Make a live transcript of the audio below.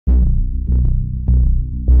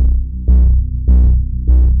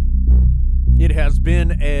It has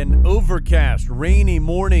been an overcast, rainy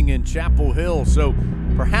morning in Chapel Hill, so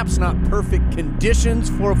perhaps not perfect conditions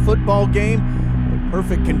for a football game, but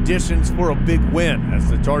perfect conditions for a big win as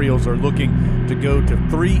the Tar Heels are looking to go to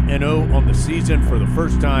 3-0 on the season for the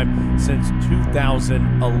first time since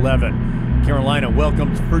 2011. Carolina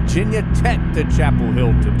welcomes Virginia Tech to Chapel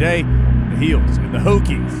Hill today. The Heels and the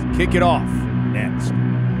Hokies kick it off next. We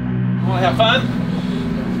want to have fun.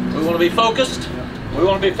 We want to be focused. We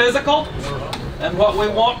want to be physical. And what we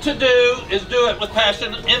want to do is do it with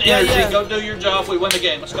passion and energy. Go do your job. We win the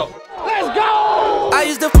game. Let's go. Let's go! I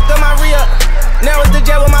used to fuck up my re-up. Now it's the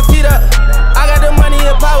jet with my feet up. I got the money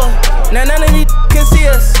and power. Now none of these can see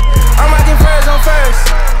us. I'm rocking furs on first.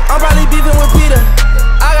 I'm probably beefing with Peter.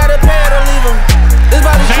 I got a pair to leave him. This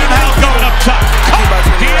body Sam Howell going up top.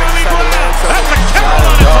 De'Ami Brown. That's a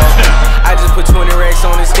Carolina touchdown. I just put 20 racks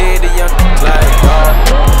on his head. The young like dog.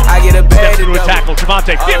 I get a bad through a tackle.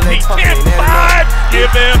 Javante 50, 10, 5.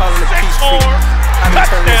 Give him 6 more.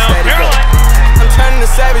 Touchdown, Carolina. I'm turning the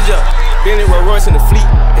Savage up. Bentley with Royce in the fleet.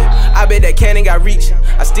 I bet that cannon got reach.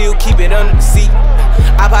 I still keep it under the seat.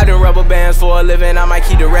 I pop them rubber bands for a living. I might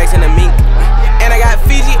keep the racks in the mink. And I got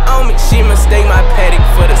Fiji on me. She mistake my paddock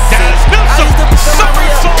for the sink. Still some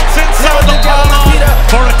somersaults inside the ball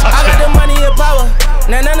for a touchdown. I got the money and power.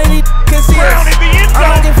 Now none of these can see us. Brown in the end zone.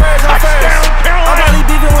 I'm rocking furs on first. Touchdown, I'm probably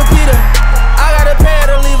beefing with Peter. I got a pair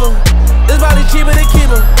to leave him. This body cheaper to keep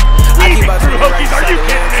him. Weaving through Hokies, are you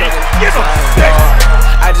kidding me? Give him 6.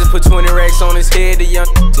 I just put 20 racks on his head, the young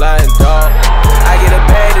sliding dog. I get a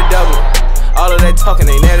bag to double. All of that talking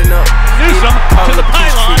ain't adding up. Newsome to the pile.